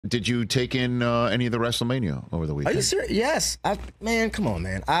Did you take in any of the WrestleMania over the weekend? Are you serious? Yes. Man, come on,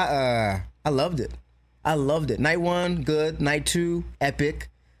 man. I loved it. I loved it. Night 1, good. Night 2, epic.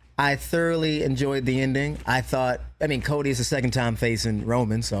 I thoroughly enjoyed the ending. Cody is the second time facing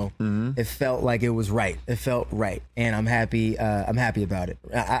Roman, so it felt like it was right. It felt right, and I'm happy. I'm happy about it.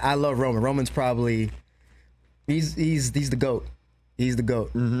 I love Roman. Roman's probably he's the GOAT. He's the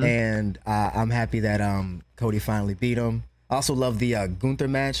GOAT, and I'm happy that Cody finally beat him. I also love the Gunther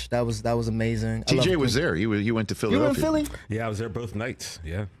match. That was amazing. TJ was there. You went to Philadelphia. You were in Philly? Yeah, I was there both nights.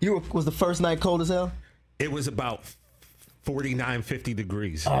 Yeah. Was the first night cold as hell? It was about 49, 50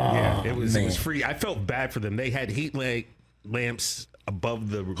 degrees. Yeah, it was free. I felt bad for them. They had heat lamps above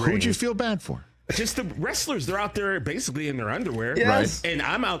the ring. Who'd you feel bad for? Just the wrestlers. They're out there basically in their underwear. Yes. Right. And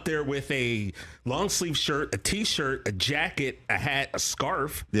I'm out there with a long sleeve shirt, a t-shirt, a jacket, a hat, a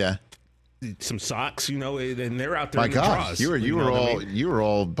scarf. Yeah. Some socks, and they're out there. My in gosh, the draws, you were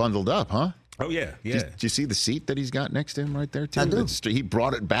all bundled up, huh? Oh yeah. Did you see the seat that he's got next to him right there too? I do. He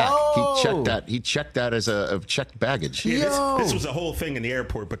brought it back. Oh. He checked that as a checked baggage. Yeah, this was a whole thing in the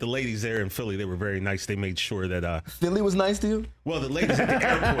airport, but the ladies there in Philly, they were very nice. They made sure that Philly was nice to you. Well, the ladies at the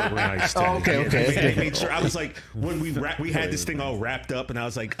airport were nice too. Oh, okay. They made sure. I was like, when we had this thing all wrapped up, and I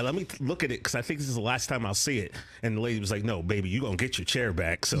was like, let me look at it because I think this is the last time I'll see it. And the lady was like, no, baby, you gonna get your chair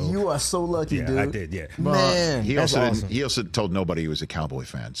back. So you are so lucky, dude. I did. Yeah, man. He also told nobody he was a Cowboy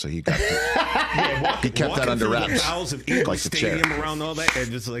fan, so he got. He kept that under wraps. The bowels of Eagle Stadium around all that, and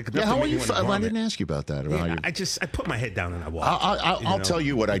just like how are you? I didn't ask you about that. I put my head down and I walked. I'll tell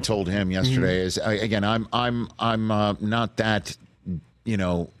you what I told him yesterday. Is again, I'm not that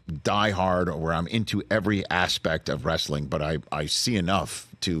diehard where I'm into every aspect of wrestling, but I see enough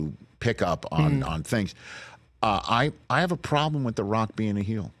to pick up on things. I have a problem with The Rock being a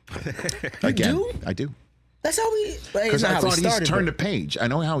heel. Again, I do. That's how we. Because I thought he's turned a page. I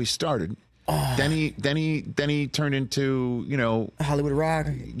know how he started. Then he turned into Hollywood Rock.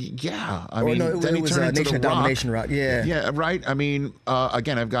 Yeah, then he turned into the Domination Rock. Yeah, right. I mean,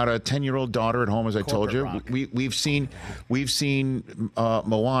 again, I've got a 10-year-old daughter at home, as I told you. We've seen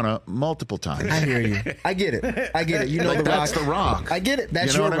Moana multiple times. I hear you. I get it. The Rock. That's The Rock. I get it.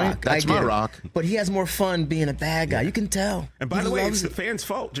 That's your Rock. I mean? That's my Rock. But he has more fun being a bad guy. You can tell. And by the way, it's the fans'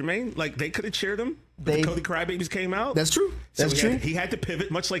 fault, Jermaine. Like they could have cheered him. The Cody Crybabies came out. That's true. He had to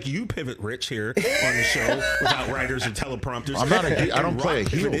pivot, much like you pivot, Rich, here on the show, without writers or teleprompters. I don't play a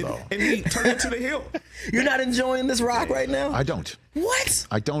heel, though. And he turned into the heel. You're not enjoying this Rock right now? I don't. What?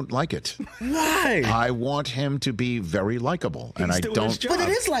 I don't like it. Why? I want him to be very likable, and I don't. But it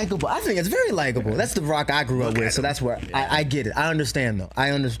is likable. I think it's very likable. That's the Rock I grew up with, so that's where I get it. I understand, though.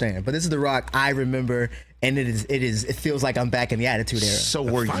 I understand. But this is the Rock I remember. And it feels like I'm back in the Attitude Era. So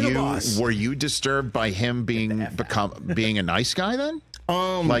were you disturbed by him being a nice guy then?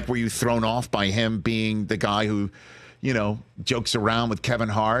 Like were you thrown off by him being the guy who, jokes around with Kevin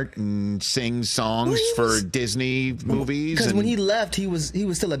Hart and sings songs for Disney movies? Because when he left, he was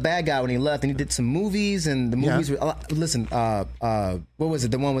still a bad guy when he left, and he did some movies, and the movies were. Listen, what was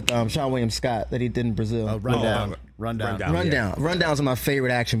it? The one with Sean William Scott that he did in Brazil. Rundown. Rundown's one of my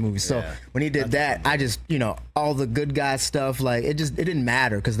favorite action movies. So when he did that, I just, all the good guy stuff, like it didn't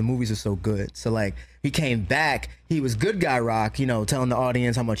matter because the movies are so good. So like he came back, he was good guy Rock, telling the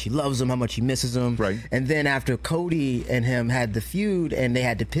audience how much he loves him, how much he misses him. Right. And then after Cody and him had the feud and they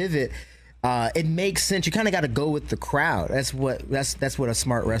had to pivot, it makes sense. You kind of got to go with the crowd. That's what a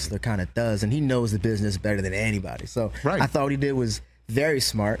smart wrestler kind of does, and he knows the business better than anybody. So I thought what he did was very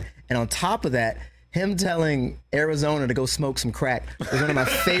smart. And on top of that, him telling Arizona to go smoke some crack was one of my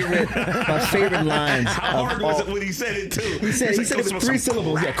favorite lines. How hard was it when he said it too? He said it with 3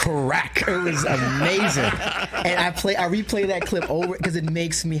 syllables. Yeah, crack. It was amazing. And I replay that clip over because it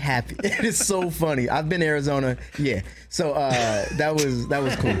makes me happy. It is so funny. I've been to Arizona. Yeah. So that was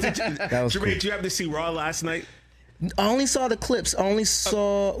cool. Jermaine, did you happen to see Raw last night? I only saw the clips. What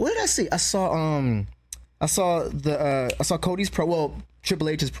did I see? I saw Cody's Triple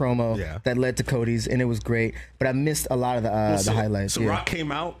H's promo that led to Cody's, and it was great. But I missed a lot of the highlights. So Rock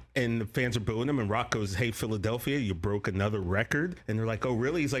came out, and the fans are booing him, and Rock goes, "Hey, Philadelphia, you broke another record." And they're like, "Oh,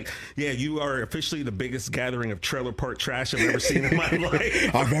 really?" He's like, "Yeah, you are officially the biggest gathering of trailer park trash I've ever seen in my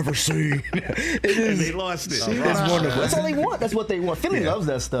life. I've ever seen." And they lost it. It's wonderful. That's all they want. That's what they want. Philly loves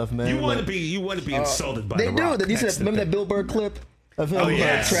that stuff, man. You want to be insulted by they the Rock. They do. Remember that Bill Burr clip? Of him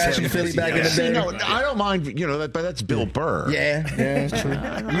trashing Philly back in the day. No, I don't mind, but that's Bill Burr. Yeah, that's true.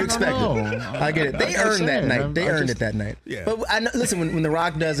 You expect it. I get it. They earned that night. They earned it that night. Yeah. But listen, when The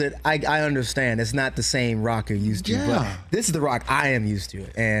Rock does it, I understand. It's not the same Rock you're used to. Yeah. But this is The Rock I am used to,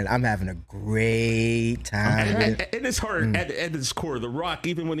 and I'm having a great time. And it's hard at its core. The Rock,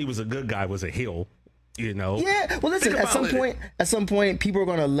 even when he was a good guy, was a heel. Yeah. Well, listen. At some point, people are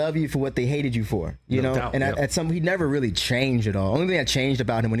going to love you for what they hated you for. You know. Doubt, and at some, he never really changed at all. Only thing that changed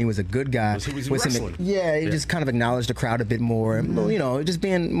about him when he was a good guy was wrestling. He just kind of acknowledged the crowd a bit more. And, just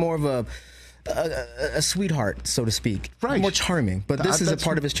being more of a sweetheart, so to speak. Right. More charming. But this is a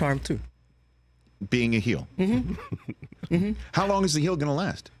part of his charm too. Being a heel. How long is the heel going to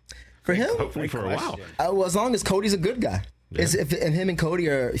last? For him, Hopefully for a while. well, as long as Cody's a good guy. Yeah. If him and Cody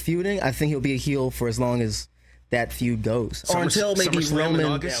are feuding, I think he'll be a heel for as long as that feud goes. Or until maybe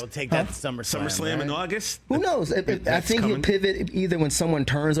Roman. Yeah, we'll take that to SummerSlam in August. Who knows? I think he'll pivot either when someone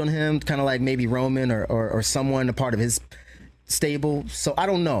turns on him, kind of like maybe Roman or someone a part of his stable. So I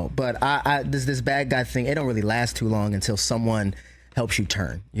don't know, but this bad guy thing, it don't really last too long until someone helps you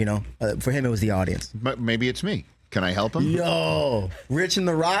turn. For him, it was the audience. But maybe it's me. Can I help him? Yo, Rich and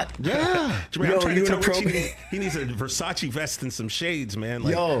The Rock. Yeah. Jermaine, you in a program? He needs a Versace vest and some shades, man.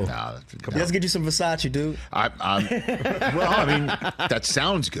 Let's get you some Versace, dude. That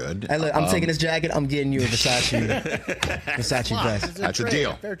sounds good. Hey, look, I'm taking this jacket. I'm getting you a Versace vest. That's a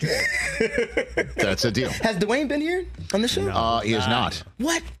deal. Fair trade. That's a deal. Has Dwayne been here on the show? He is not.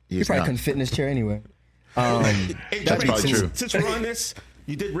 What? He probably couldn't fit in his chair anyway. Hey, That's probably true. Since we're on this,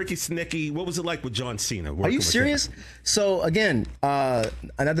 you did Ricky Snicki. What was it like with John Cena? Are you serious? So again,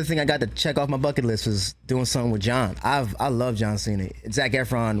 another thing I got to check off my bucket list was doing something with John. I love John Cena. Zac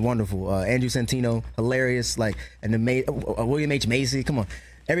Efron, wonderful. Andrew Santino, hilarious. And William H. Macy. Come on,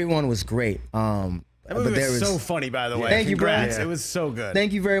 everyone was great. That movie was so funny, by the way. Thank you, bro. It was so good.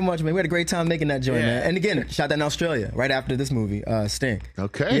 Thank you very much, man. We had a great time making that joint, man. And again, shot that in Australia right after this movie, Sting.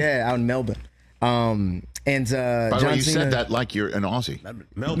 Okay. Yeah, out in Melbourne. By the way, you said that like you're an Aussie.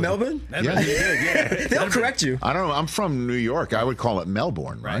 Melbourne? Yeah. They'll correct you. I don't know. I'm from New York. I would call it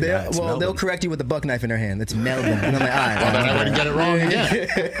Melbourne, right? They'll correct you with a buck knife in their hand. It's Melbourne. And I'm like, all right. Well, then I wouldn't get it wrong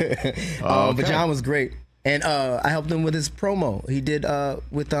again. But John was great. And I helped him with his promo. He did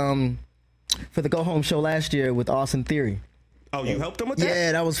for the Go Home show last year with Austin Theory. Oh, you helped him with that?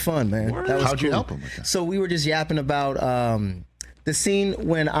 Yeah, that was fun, man. That was How'd you cool. help him with that? So we were just yapping about the scene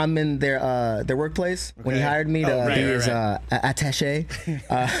when I'm in their workplace, when he hired me to be his attaché.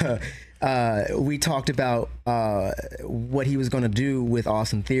 We talked about what he was going to do with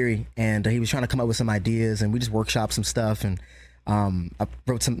Austin Theory, and he was trying to come up with some ideas, and we just workshopped some stuff, and I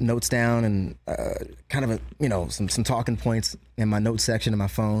wrote some notes down and kind of some talking points in my notes section of my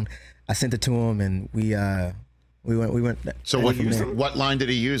phone. I sent it to him, and we went. So what line did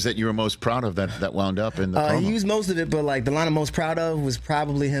he use that you were most proud of that wound up in the promo? He used most of it, but the line I'm most proud of was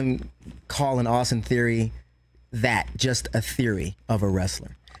probably him calling Austin Theory just a theory of a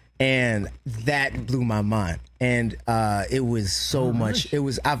wrestler. And that blew my mind. And it was so much.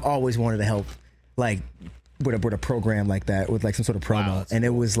 I've always wanted to help with a program like that, with some sort of promo. Wow, and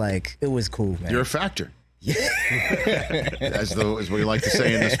cool. It was cool, man. You're a factor. Yeah. as we like to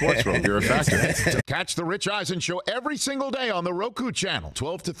say in the sports world, you're a factor. Catch the Rich Eisen Show every single day on the Roku channel,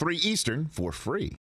 12 to 3 Eastern, for free.